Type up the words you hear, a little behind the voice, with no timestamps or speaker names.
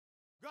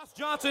Gus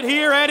Johnson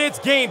here, and it's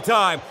game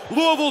time.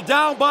 Louisville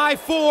down by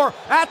 4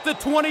 at the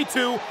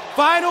 22.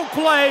 Final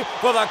play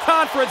for the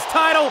conference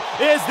title.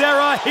 Is there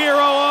a hero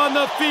on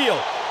the field?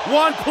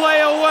 One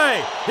play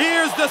away.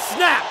 Here's the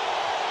snap.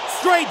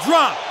 Straight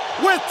drop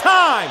with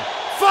time.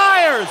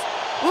 Fires.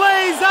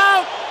 Lays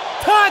out.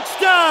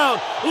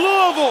 Touchdown.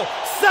 Louisville,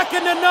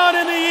 second to none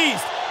in the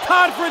East.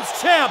 Conference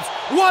champs.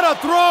 What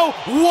a throw.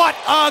 What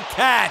a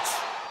catch.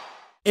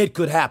 It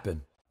could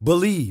happen.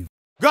 Believe.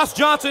 Gus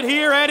Johnson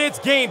here, and it's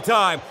game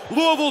time.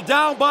 Louisville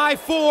down by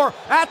 4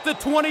 at the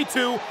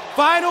 22.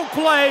 Final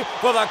play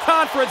for the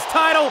conference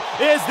title.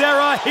 Is there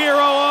a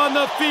hero on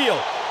the field?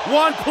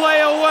 One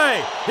play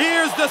away.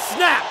 Here's the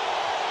snap.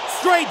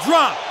 Straight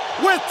drop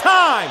with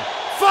time.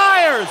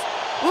 Fires.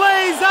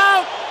 Lays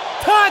out.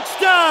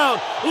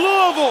 Touchdown.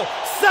 Louisville,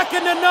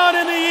 second to none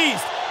in the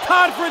East.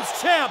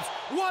 Conference champs.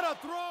 What a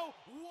throw.